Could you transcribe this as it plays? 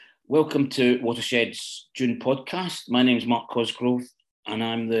Welcome to Watershed's June podcast. My name is Mark Cosgrove and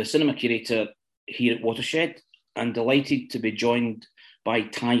I'm the cinema curator here at Watershed. I'm delighted to be joined by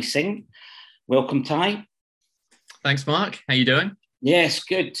Ty Singh. Welcome, Ty. Thanks, Mark. How you doing? Yes,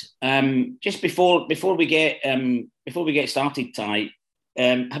 good. Just before we get started, Ty,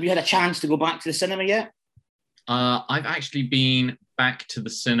 have you had a chance to go back to the cinema yet? I've actually been back to the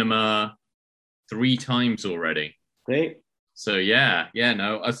cinema 3 times already. Great. So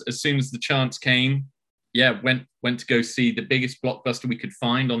as soon as the chance came, went to go see the biggest blockbuster we could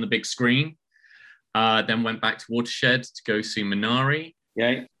find on the big screen. Then went back to Watershed to go see Minari.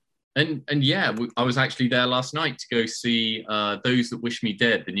 Yeah. I was actually there last night to go see Those That Wish Me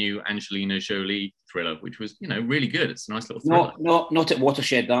Dead, the new Angelina Jolie thriller, which was, really good. It's a nice little thriller. Not at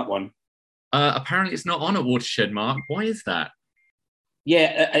Watershed, that one. Apparently it's not on at Watershed, Mark. Why is that?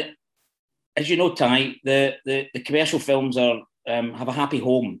 Yeah, as you know, Ty, the commercial films are have a happy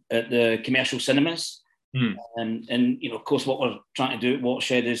home at the commercial cinemas. And of course, what we're trying to do at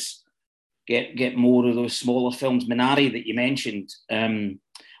Watershed is get more of those smaller films. Minari that you mentioned,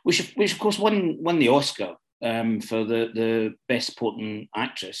 which of course won the Oscar for the best supporting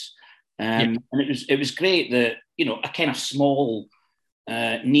actress, and it was great that a kind of small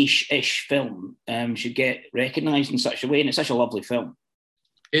niche-ish film should get recognised in such a way, and it's such a lovely film.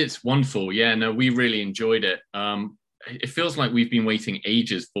 It's wonderful. Yeah, no, we really enjoyed it. It feels like we've been waiting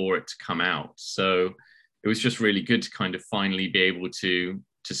ages for it to come out, so it was just really good to kind of finally be able to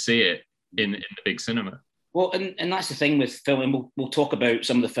see it in the big cinema. Well, and that's the thing with film, and we'll talk about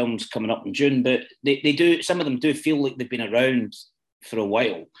some of the films coming up in June, but they do, some of them do feel like they've been around for a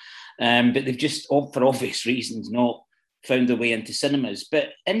while, but they've just, for obvious reasons, not found their way into cinemas. But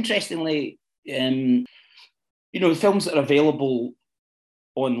interestingly, the films that are available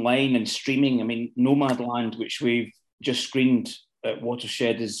online and streaming, I mean, Nomadland, which we've just screened at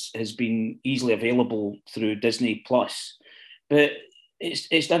Watershed, has been easily available through Disney Plus, but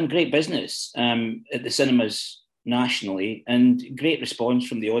it's done great business at the cinemas nationally, and great response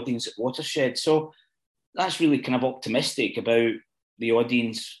from the audience at Watershed. So that's really kind of optimistic about the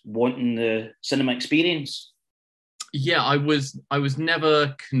audience wanting the cinema experience. Yeah, I was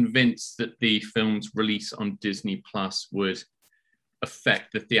never convinced that the film's release on Disney Plus would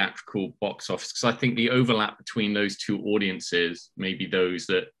affect the theatrical box office, because I think the overlap between those two audiences, maybe those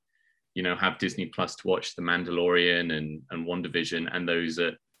that have Disney Plus to watch The Mandalorian and WandaVision, and those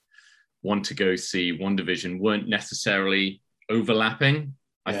that want to go see WandaVision, weren't necessarily overlapping.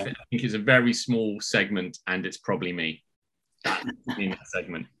 I think it's a very small segment, and it's probably me in that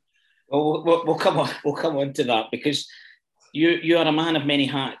segment. Well, we'll come on to that, because you are a man of many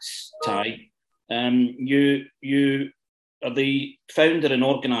hats, Ty. You are the founder and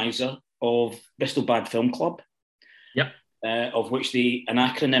organizer of Bristol Bad Film Club. Yep. Of which an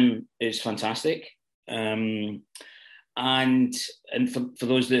acronym is fantastic, and for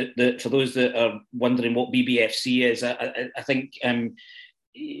those that are wondering what BBFC is, I think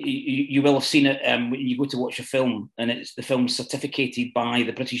you will have seen it when you go to watch a film, and it's the film certificated by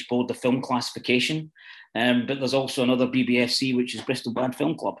the British Board of Film Classification, but there's also another BBFC, which is Bristol Bad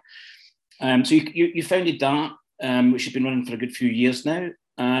Film Club. So you founded that, which has been running for a good few years now.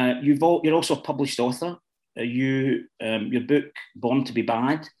 You're also a published author. Your book Born to be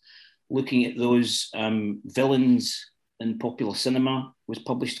Bad, looking at those villains in popular cinema, was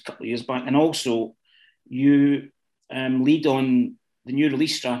published a couple of years back, and also you lead on the new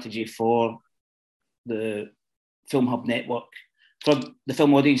release strategy for the Film Hub network, for the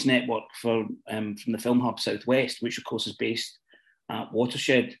Film Audience Network from the Film Hub Southwest, which of course is based at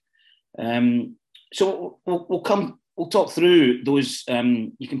Watershed. So we'll talk through those.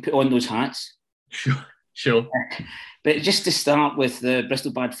 You can put on those hats. Sure. But just to start with the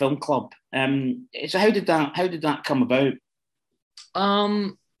Bristol Bad Film Club, so how did that come about?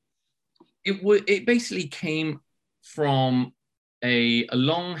 It basically came from a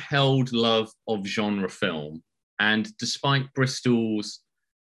long-held love of genre film, and despite Bristol's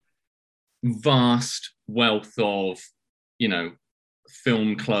vast wealth of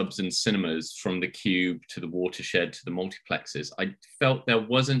film clubs and cinemas, from the Cube to the Watershed to the multiplexes, I felt there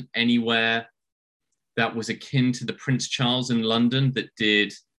wasn't anywhere that was akin to the Prince Charles in London that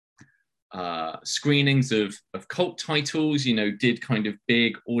did screenings of cult titles, did kind of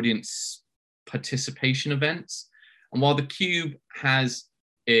big audience participation events. And while the Cube has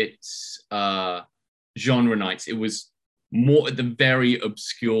its genre nights, it was more at the very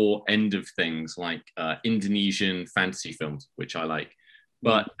obscure end of things, like Indonesian fantasy films, which I like.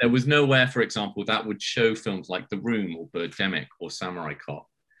 But there was nowhere, for example, that would show films like The Room or Birdemic or Samurai Cop.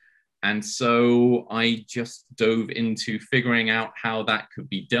 And so I just dove into figuring out how that could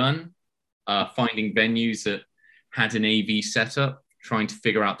be done, finding venues that had an AV setup, trying to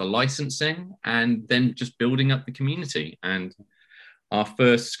figure out the licensing, and then just building up the community. And our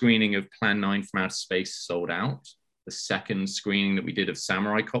first screening of Plan 9 from Outer Space sold out. The second screening that we did of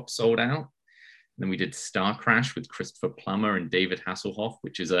Samurai Cop sold out. Then we did Star Crash with Christopher Plummer and David Hasselhoff,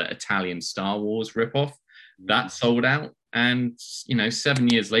 which is an Italian Star Wars ripoff. That sold out. And, 7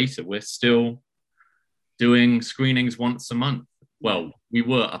 years later, we're still doing screenings once a month. Well, we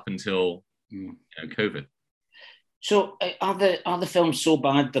were up until COVID. So are the films so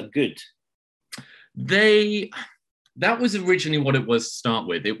bad they're good? That was originally what it was to start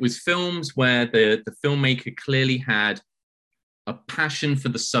with. It was films where the filmmaker clearly had a passion for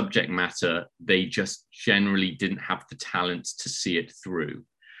the subject matter. They just generally didn't have the talent to see it through.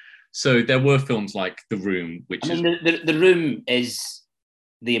 So there were films like The Room, which The Room is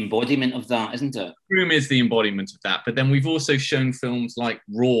the embodiment of that, isn't it? The Room is the embodiment of that. But then we've also shown films like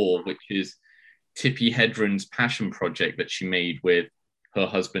Raw, which is Tippi Hedren's passion project that she made with her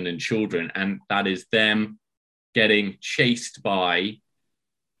husband and children. And that is them getting chased by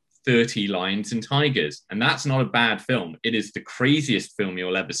 30 lions and tigers. And that's not a bad film. It is the craziest film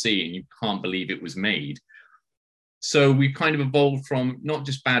you'll ever see, and you can't believe it was made. So we've kind of evolved from not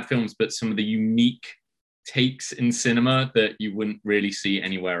just bad films, but some of the unique takes in cinema that you wouldn't really see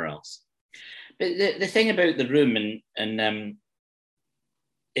anywhere else. But the thing about The Room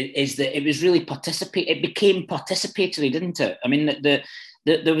is that it was really it became participatory, didn't it? I mean,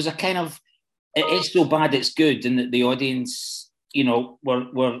 there was a kind of, it is so bad it's good, and that the audience,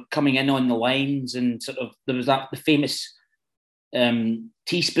 were coming in on the lines, and sort of there was the famous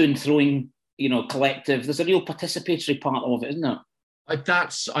teaspoon throwing, collective. There's a real participatory part of it, isn't there?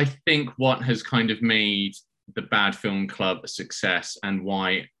 That's, I think, what has kind of made the Bad Film Club a success, and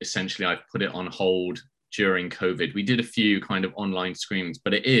why essentially I've put it on hold during COVID. We did a few kind of online screenings,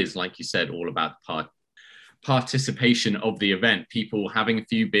 but it is, like you said, all about participation of the event, people having a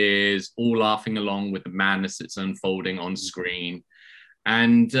few beers, all laughing along with the madness that's unfolding on screen.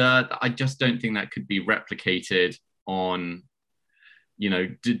 And I just don't think that could be replicated on,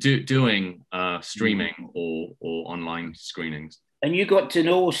 doing streaming or online screenings. And you got to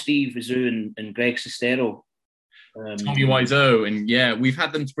know Steve Zissou and Greg Sestero. Tommy Wiseau, and yeah, we've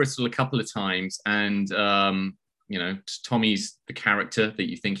had them to Bristol a couple of times, and Tommy's the character that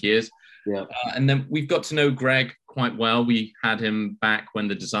you think he is. Yeah. And then we've got to know Greg quite well. We had him back when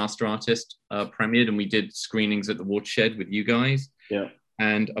The Disaster Artist premiered, and we did screenings at the Watershed with you guys. Yeah.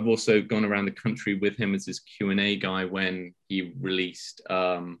 And I've also gone around the country with him as his Q&A guy when he released,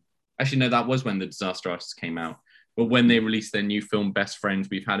 actually, no, that was when The Disaster Artist came out. But when they released their new film, Best Friends,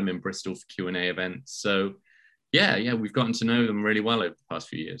 we've had him in Bristol for Q&A events. So yeah, we've gotten to know them really well over the past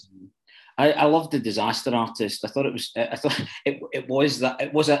few years. I loved The Disaster Artist. I thought it was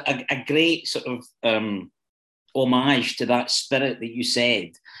a great sort of homage to that spirit that you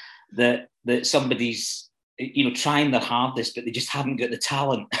said, that somebody's trying their hardest, but they just haven't got the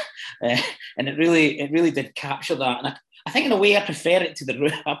talent, and it really did capture that. And I think in a way I prefer it to The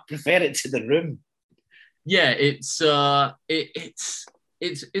Room. Yeah, it's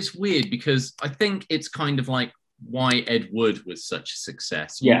weird, because I think it's kind of like why Ed Wood was such a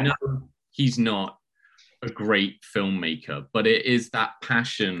success. Yeah. He's not a great filmmaker, but it is that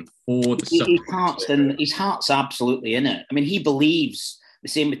passion for the subject. His heart's absolutely in it. I mean, he believes, the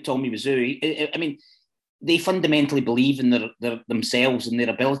same with Tommy Wiseau. I mean, they fundamentally believe in their themselves and their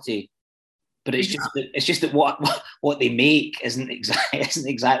ability, but it's just that what they make isn't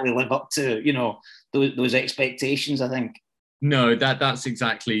exactly live up to those expectations, I think. No, that's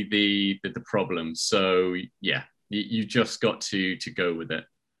exactly the problem. So yeah, you just got to go with it.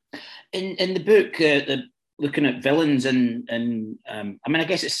 In the book, looking at villains and I mean, I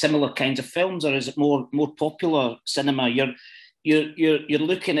guess it's similar kinds of films, or is it more popular cinema? You're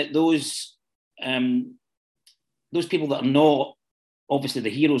looking at those people that are not obviously the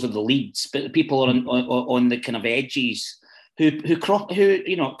heroes or the leads, but the people are on the kind of edges who crop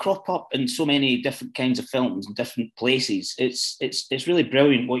up in so many different kinds of films in different places. It's really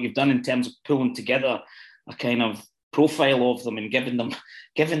brilliant what you've done in terms of pulling together a kind of profile of them and giving them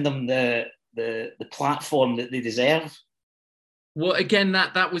the platform that they deserve. Well, again,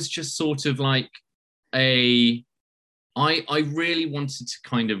 that was just sort of like I really wanted to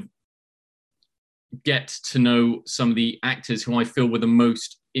kind of get to know some of the actors who I feel were the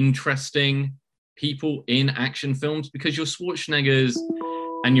most interesting people in action films, because your Schwarzeneggers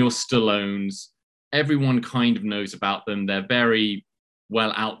and your Stallones, everyone kind of knows about them. They're very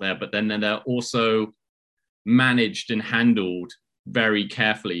well out there, but then they're also managed and handled very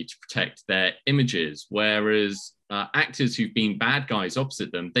carefully to protect their images, whereas actors who've been bad guys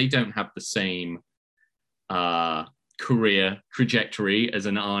opposite them, they don't have the same career trajectory as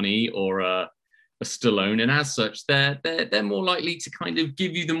an Arnie or a Stallone, and as such, they're more likely to kind of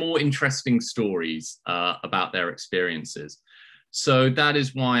give you the more interesting stories about their experiences. So that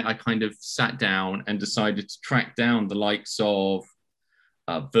is why I kind of sat down and decided to track down the likes of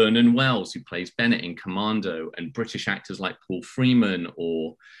Vernon Wells, who plays Bennett in Commando, and British actors like Paul Freeman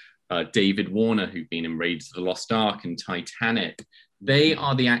or David Warner, who've been in Raiders of the Lost Ark and Titanic. They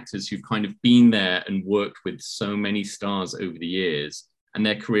are the actors who've kind of been there and worked with so many stars over the years, and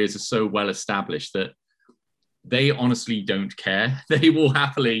their careers are so well established that they honestly don't care. They will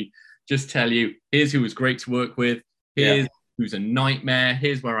happily just tell you, here's who was great to work with, here's who's a nightmare,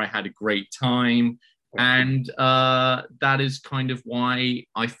 here's where I had a great time. And that is kind of why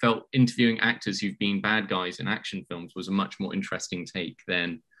I felt interviewing actors who've been bad guys in action films was a much more interesting take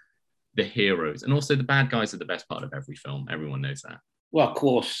than the heroes. And also the bad guys are the best part of every film. Everyone knows that. Well, of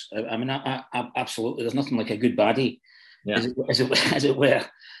course. I mean, I absolutely. There's nothing like a good baddie, as it were.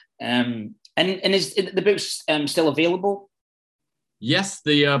 And is the book's still available? Yes,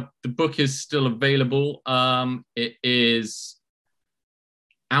 the book is still available. It is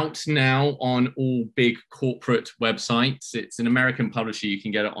out now on all big corporate websites. It's an American publisher. You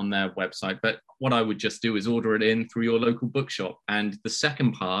can get it on their website. But what I would just do is order it in through your local bookshop. And the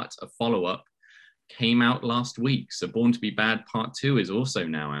second part, a follow-up, came out last week. So Born to Be Bad Part 2 is also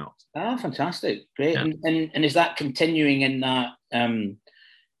now out. Ah, fantastic. Great. Yeah. And is that continuing in that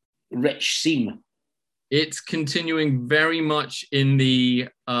rich theme? It's continuing very much in the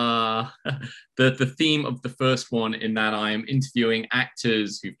theme of the first one, in that I am interviewing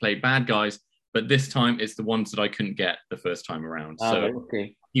actors who play bad guys, but this time it's the ones that I couldn't get the first time around.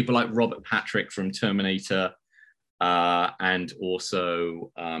 People like Robert Patrick from Terminator, and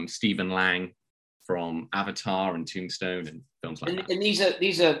also Stephen Lang from Avatar and Tombstone and films like that. And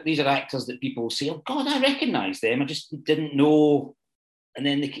these are actors that people say, oh God, I recognise them. I just didn't know. And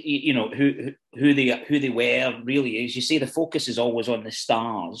then who they were really is. You say the focus is always on the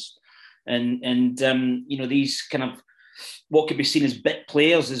stars, and these kind of what could be seen as bit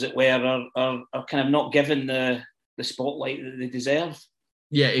players, as it were, are kind of not given the spotlight that they deserve.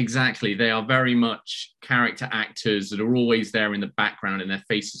 Yeah, exactly. They are very much character actors that are always there in the background, and their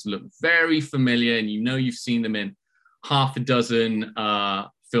faces look very familiar, and you've seen them in half a dozen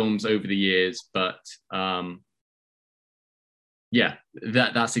films over the years, but. Yeah,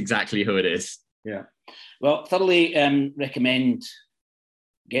 that's exactly who it is. Yeah. Well, thoroughly recommend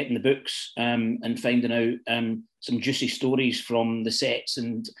getting the books and finding out some juicy stories from the sets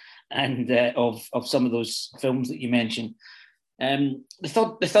and of some of those films that you mentioned. The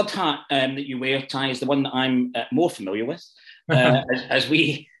third hat that you wear, Ty, is the one that I'm more familiar with as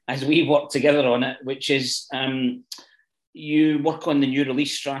we work together on it, which is you work on the new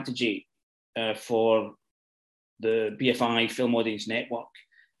release strategy for the BFI Film Audience Network,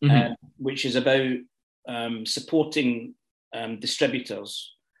 which is about supporting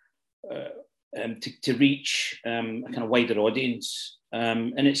distributors to reach a kind of wider audience.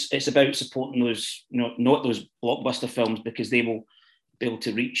 And it's about supporting those, not those blockbuster films, because they will be able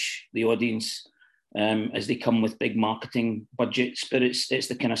to reach the audience as they come with big marketing budgets. But it's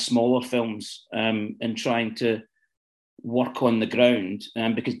the kind of smaller films and trying to work on the ground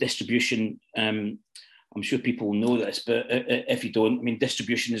because distribution. I'm sure people know this, but if you don't, I mean,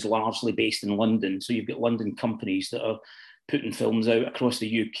 distribution is largely based in London. So you've got London companies that are putting films out across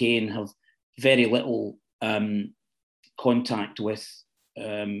the UK and have very little contact with,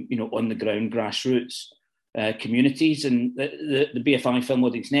 on the ground grassroots communities. And the BFI Film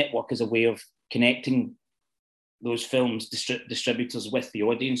Audience Network is a way of connecting those films distributors with the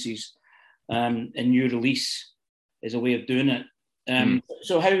audiences. And new release is a way of doing it.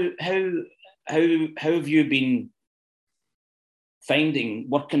 So how have you been finding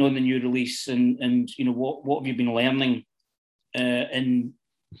working on the new release, and what have you been learning in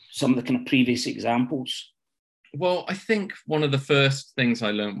some of the kind of previous examples? Well, I think one of the first things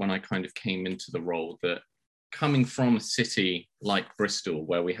I learned when I kind of came into the role, that coming from a city like Bristol,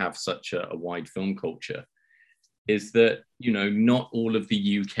 where we have such a wide film culture, is that, not all of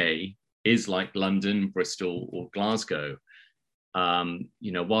the UK is like London, Bristol, or Glasgow.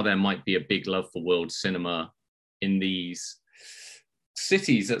 While there might be a big love for world cinema in these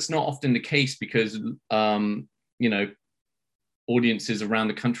cities, that's not often the case because, audiences around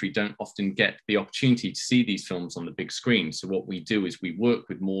the country don't often get the opportunity to see these films on the big screen. So what we do is we work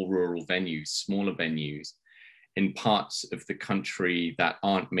with more rural venues, smaller venues in parts of the country that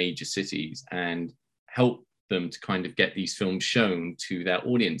aren't major cities, and help them to kind of get these films shown to their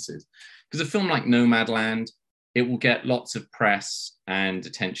audiences. Because a film like Nomadland, it will get lots of press and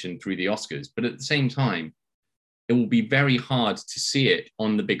attention through the Oscars, but at the same time, it will be very hard to see it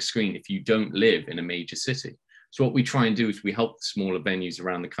on the big screen if you don't live in a major city. So what we try and do is we help the smaller venues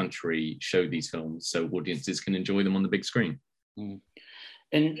around the country show these films so audiences can enjoy them on the big screen. Mm.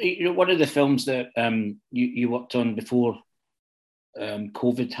 And one of the films that you worked on before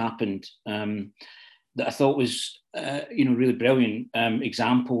COVID happened, that I thought was really brilliant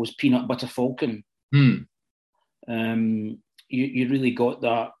example was Peanut Butter Falcon. You really got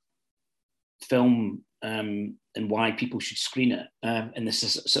that film and why people should screen it, and this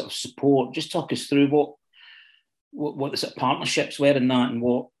is sort of support. Just talk us through what the sort of partnerships were in that, and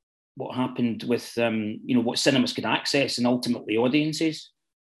what happened with what cinemas could access and ultimately audiences.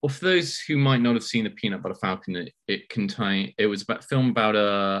 Well, for those who might not have seen the Peanut Butter Falcon, it was about a film about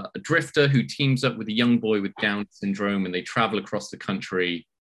a drifter who teams up with a young boy with Down syndrome, and they travel across the country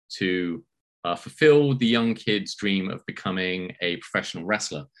to fulfill the young kid's dream of becoming a professional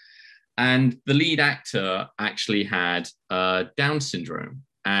wrestler. And the lead actor actually had Down syndrome,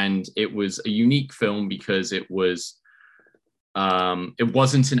 and it was a unique film because it wasn't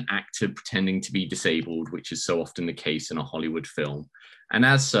an actor pretending to be disabled, which is so often the case in a Hollywood film. And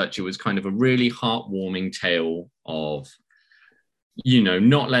as such, it was kind of a really heartwarming tale of,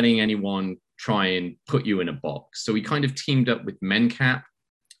 not letting anyone try and put you in a box. So we kind of teamed up with MenCap,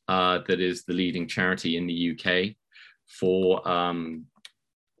 that is the leading charity in the UK for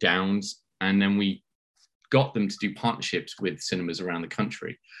Downs. And then we got them to do partnerships with cinemas around the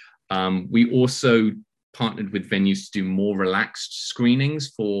country. We also partnered with venues to do more relaxed screenings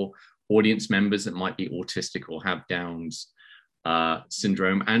for audience members that might be autistic or have Downs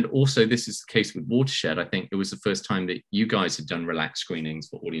syndrome. And also, this is the case with Watershed. I think it was the first time that you guys had done relaxed screenings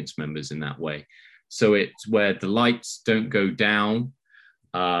for audience members in that way. So it's where the lights don't go down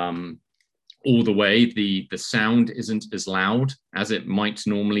all the way. The sound isn't as loud as it might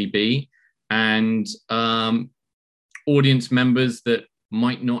normally be. And audience members that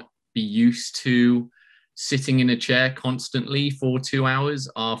might not be used to sitting in a chair constantly for 2 hours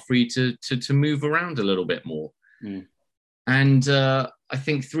are free to move around a little bit more. Mm. And I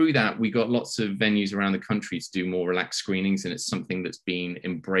think through that, we got lots of venues around the country to do more relaxed screenings. And it's something that's been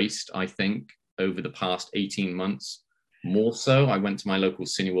embraced, I think, over the past 18 months. More so, I went to my local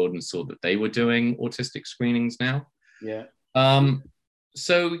Cineworld and saw that they were doing autistic screenings now. Yeah.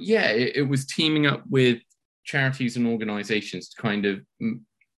 So, yeah, it was teaming up with charities and organizations to kind of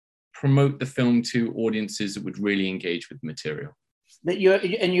promote the film to audiences that would really engage with the material. But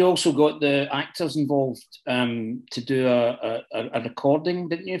you also got the actors involved to do a recording,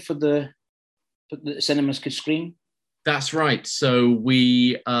 didn't you, for the cinemas could screen? That's right. So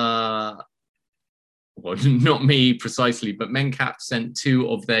we, well, not me precisely, but MenCap sent 2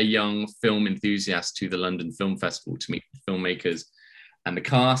 of their young film enthusiasts to the London Film Festival to meet the filmmakers and the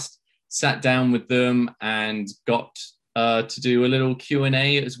cast, sat down with them and got to do a little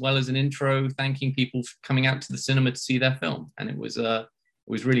Q&A as well as an intro, thanking people for coming out to the cinema to see their film. And it was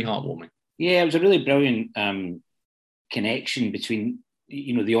really heartwarming. Yeah, it was a really brilliant connection between,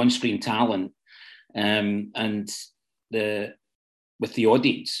 the on-screen talent and with the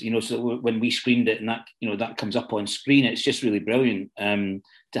audience, so when we screened it and that, that comes up on screen, it's just really brilliant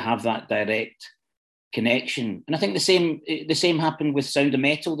to have that direct connection. And I think the same happened with Sound of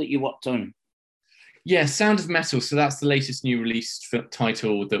Metal that you worked on. Yeah, Sound of Metal. So that's the latest new released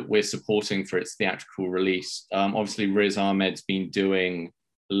title that we're supporting for its theatrical release. Obviously, Riz Ahmed's been doing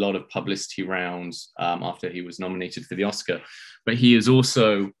a lot of publicity rounds after he was nominated for the Oscar, but he has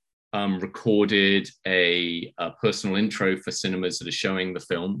also recorded a personal intro for cinemas that are showing the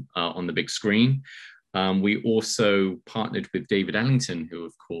film on the big screen. We also partnered with David Ellington, who,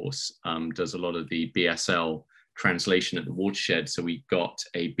 of course, does a lot of the BSL translation at the Watershed. So we got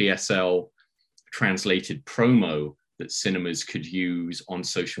a BSL translated promo that cinemas could use on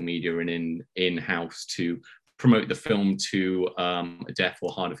social media and in-house to promote the film to a deaf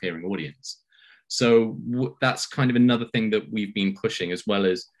or hard of hearing audience. So that's kind of another thing that we've been pushing, as well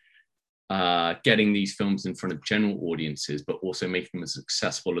as getting these films in front of general audiences, but also making them as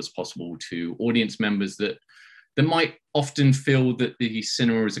accessible as possible to audience members that might often feel that the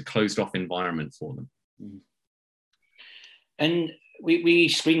cinema is a closed off environment for them. And we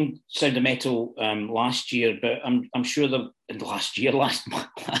screened Sound of Metal last year, but I'm sure last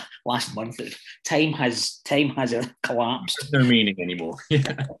month, time has collapsed. There's no meaning anymore.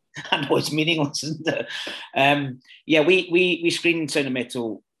 Yeah. I know it's meaningless, isn't it? We screened Sound of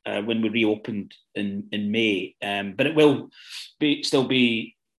Metal when we reopened in May, but it will still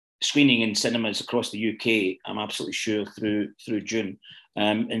be screening in cinemas across the UK. I'm absolutely sure through June,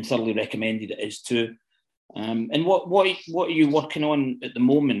 and thoroughly recommended it is too. And what are you working on at the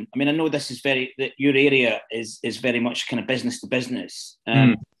moment? I mean, I know this is that your area is very much kind of business to business,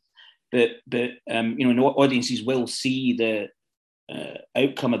 but you know, audiences will see the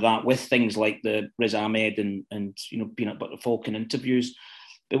outcome of that with things like the Riz Ahmed and you know, Peanut Butter Falcon interviews.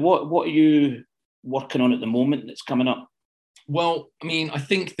 But what are you working on at the moment that's coming up? Well, I mean, I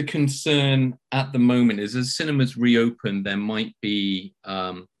think the concern at the moment is as cinemas reopen, there might be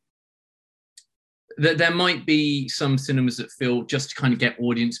there might be some cinemas that feel just to kind of get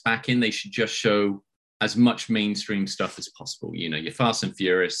audience back in, they should just show as much mainstream stuff as possible. You know, your Fast and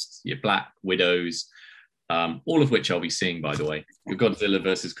Furious, your Black Widows, all of which I'll be seeing, by the way, your Godzilla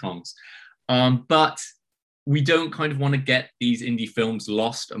versus Kongs. But we don't kind of want to get these indie films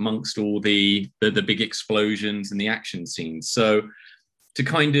lost amongst all the big explosions and the action scenes. So to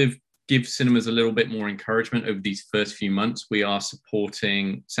kind of give cinemas a little bit more encouragement over these first few months, we are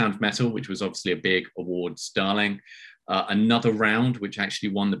supporting Sound of Metal, which was obviously a big awards darling. Another Round, which actually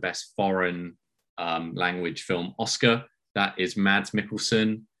won the best foreign language film Oscar. That is Mads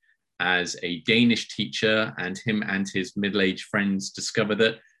Mikkelsen as a Danish teacher, and him and his middle-aged friends discover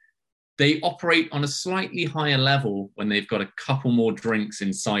that they operate on a slightly higher level when they've got a couple more drinks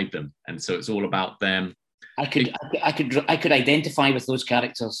inside them. And so it's all about them. I could identify with those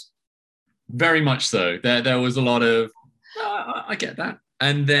characters. Very much so. There was a lot of, I get that.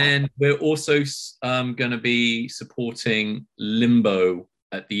 And then we're also going to be supporting Limbo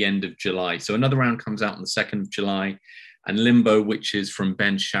at the end of July. So Another Round comes out on the 2nd of July. And Limbo, which is from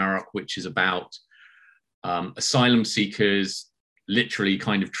Ben Sharrock, which is about asylum seekers literally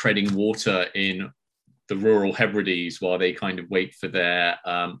kind of treading water in the rural Hebrides while they kind of wait for their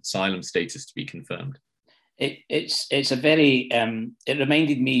asylum status to be confirmed. It's a very Limbo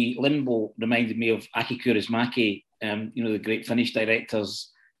reminded me of Aki Kaurismäki, you know, the great Finnish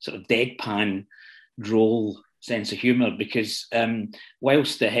director's sort of deadpan, droll sense of humour, because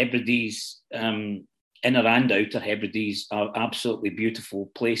whilst the Hebrides, inner and outer Hebrides, are absolutely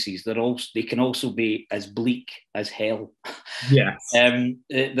beautiful places, they can also be as bleak as hell. Yes.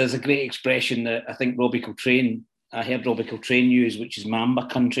 There's a great expression that I think I heard Robbie Coltrane use, which is Mamba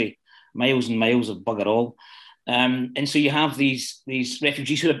country. Miles and miles of bugger all. And so you have these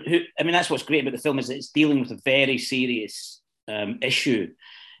refugees who I mean, that's what's great about the film, is that it's dealing with a very serious issue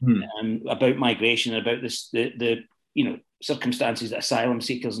about migration, about the you know, circumstances that asylum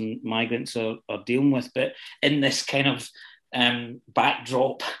seekers and migrants are dealing with. But in this kind of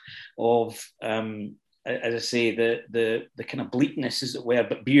backdrop of, as I say, the kind of bleakness, as it were,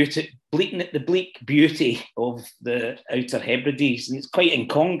 but the bleak beauty of the outer Hebrides, and it's quite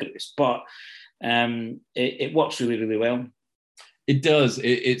incongruous, but it works really, really well. It does.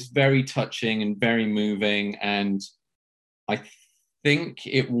 It's very touching and very moving, and I think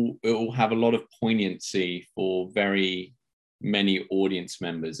it will have a lot of poignancy for very many audience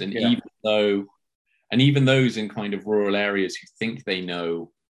members, and even those in kind of rural areas who think they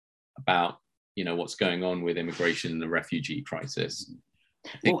know about, you know, what's going on with immigration and the refugee crisis.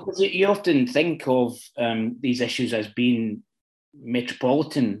 Well, you often think of these issues as being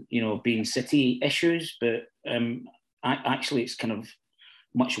metropolitan, you know, being city issues, but actually it's kind of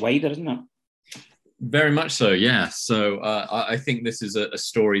much wider, isn't it? Very much so, yeah. So I think this is a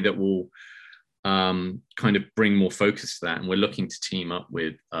story that will kind of bring more focus to that, and we're looking to team up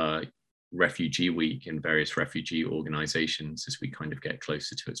with Refugee Week and various refugee organizations as we kind of get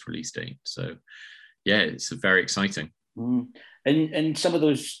closer to its release date. So yeah, it's very exciting. And some of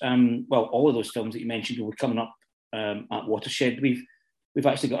those, all of those films that you mentioned will be coming up at Watershed. We've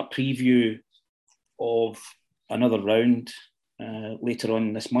actually got a preview of Another Round later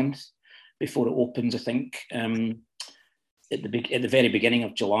on this month, before it opens, I think, at the very beginning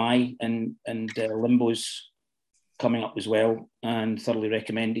of July, and Limbo's coming up as well, and thoroughly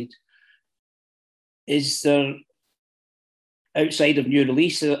recommended. Is there, outside of new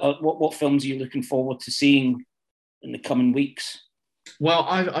release, what films are you looking forward to seeing in the coming weeks? Well,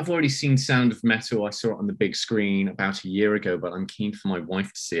 I've already seen Sound of Metal. I saw it on the big screen about a year ago, but I'm keen for my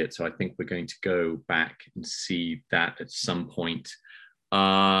wife to see it, so I think we're going to go back and see that at some point.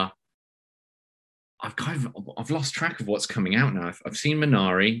 I've lost track of what's coming out now. I've seen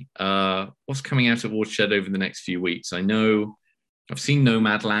Minari. What's coming out at Watershed over the next few weeks? I know I've seen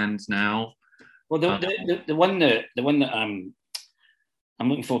Nomadland now. Well, the one that I'm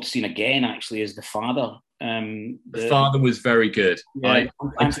looking forward to seeing again actually is The Father. The Father was very good. Yeah,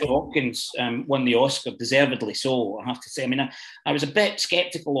 Anthony Hopkins won the Oscar, deservedly so, I have to say. I mean, I was a bit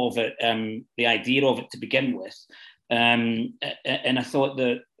sceptical of it, the idea of it to begin with, and I thought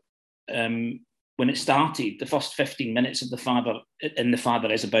that when it started, the first 15 minutes of The Father, and The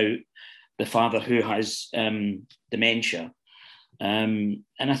Father is about the father who has dementia. And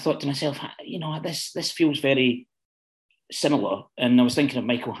I thought to myself, this feels very similar. And I was thinking of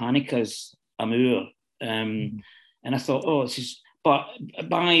Michael Haneke's Amour. And I thought, this is, but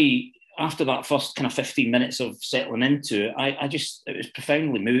after that first kind of 15 minutes of settling into it, it was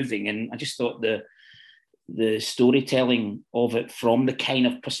profoundly moving. And I just thought the storytelling of it from the kind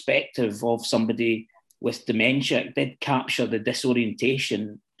of perspective of somebody with dementia did capture the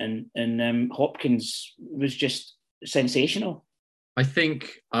disorientation, and Hopkins was just sensational. I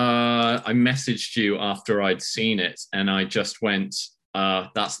think I messaged you after I'd seen it, and I just went,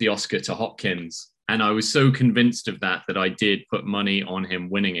 that's the Oscar to Hopkins. And I was so convinced of that I did put money on him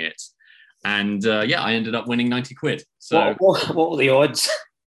winning it. And I ended up winning 90 quid. So what were the odds?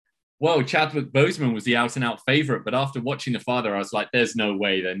 Well, Chadwick Boseman was the out-and-out favourite, but after watching The Father, I was like, there's no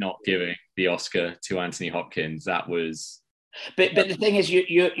way they're not giving the Oscar to Anthony Hopkins. That was... But the thing is,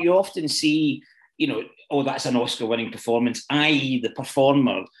 you often see, that's an Oscar-winning performance, i.e. the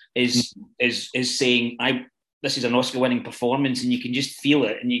performer is saying, this is an Oscar-winning performance, and you can just feel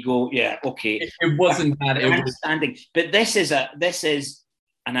it, and you go, yeah, okay. It wasn't that. It was standing. But this is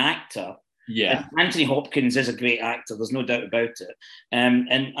an actor. Yeah, and Anthony Hopkins is a great actor. There's no doubt about it.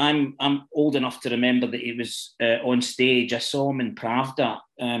 And I'm old enough to remember that he was on stage. I saw him in Pravda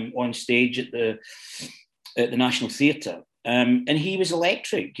on stage at the National Theatre, and he was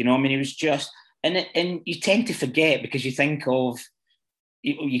electric. He was just, and you tend to forget because you think of.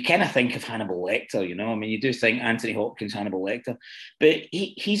 You kind of think of Hannibal Lecter, you do think Anthony Hopkins, Hannibal Lecter, but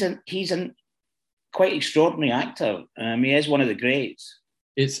he's an quite extraordinary actor. He is one of the greats.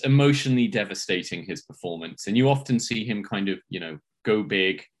 It's emotionally devastating, his performance. And you often see him kind of, go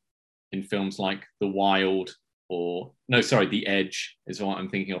big in films like The Wild The Edge is what I'm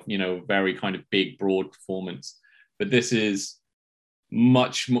thinking of, very kind of big, broad performance. But this is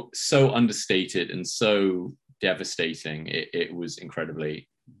much more so understated and so devastating. It was incredibly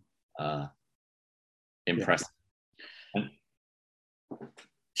impressive. Yeah.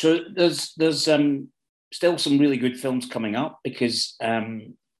 So there's still some really good films coming up, because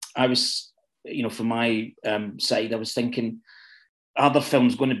I was, from my side, I was thinking, are there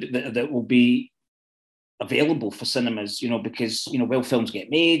films going to be that will be available for cinemas? Because will films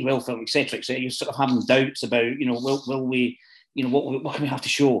get made? Will film, etc., etc. You're sort of having doubts about, will we, what can we have to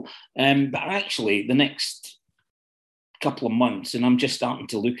show? But actually, the next couple of months, and I'm just starting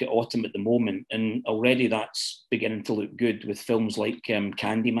to look at autumn at the moment, and already that's beginning to look good with films like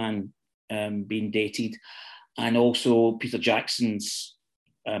Candyman being dated, and also Peter Jackson's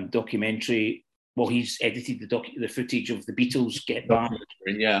documentary. Well, he's edited the footage of the Beatles Get Back.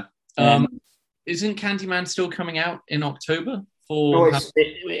 Yeah. Isn't Candyman still coming out in October? No,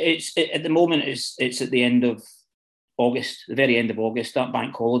 it's at the moment. It's at the end of August, the very end of August, that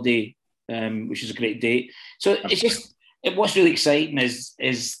bank holiday, which is a great date. So it's just. What's really exciting is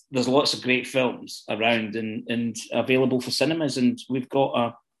there's lots of great films around and available for cinemas, and we've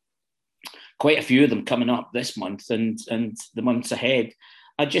got quite a few of them coming up this month and the months ahead.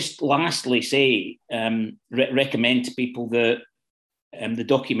 I just lastly say recommend to people the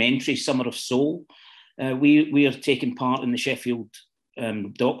documentary Summer of Soul. We are taking part in the Sheffield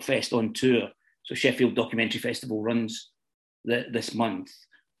Doc Fest on tour. So Sheffield Documentary Festival runs this month.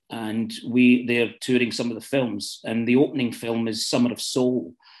 And they're touring some of the films, and the opening film is Summer of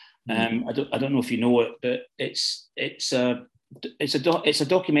Soul. I don't know if you know it, but it's a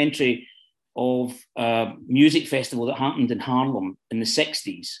documentary of a music festival that happened in Harlem in the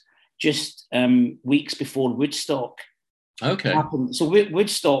 60s, just weeks before Woodstock. Okay. Happened. So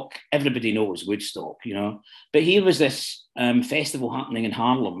Woodstock, everybody knows Woodstock, but here was this festival happening in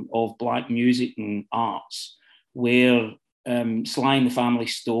Harlem of black music and arts, where Sly and the Family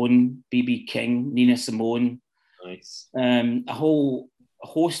Stone, B.B. King, Nina Simone, nice, a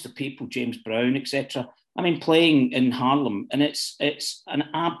host of people, James Brown, etc. Playing in Harlem, and it's an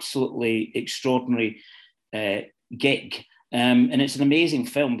absolutely extraordinary gig, and it's an amazing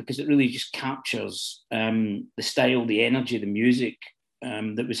film because it really just captures the style, the energy, the music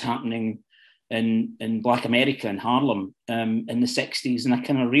that was happening in Black America in Harlem in the 60s, and a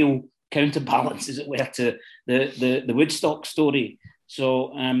kind of real counterbalance, as it were, to the Woodstock story.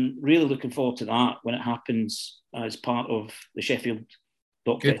 So really looking forward to that when it happens as part of the Sheffield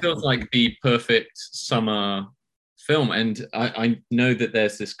Doc Festival. It feels like the perfect summer film. And I know that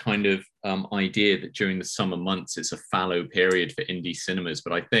there's this kind of idea that during the summer months, it's a fallow period for indie cinemas.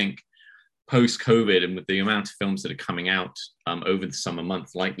 But I think post-COVID and with the amount of films that are coming out over the summer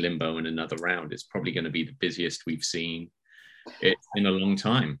months, like Limbo and Another Round, it's probably going to be the busiest we've seen it in a long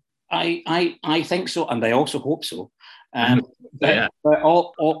time. I think so, and I also hope so. Yeah. But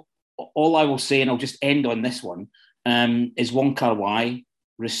all I will say, and I'll just end on this one, is Wong Kar-wai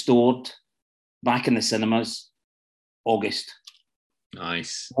restored, back in the cinemas, August.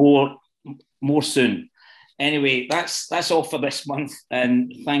 Nice. More soon. Anyway, that's all for this month,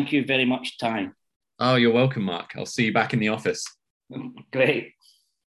 and thank you very much, Ty. Oh, you're welcome, Mark. I'll see you back in the office. Great.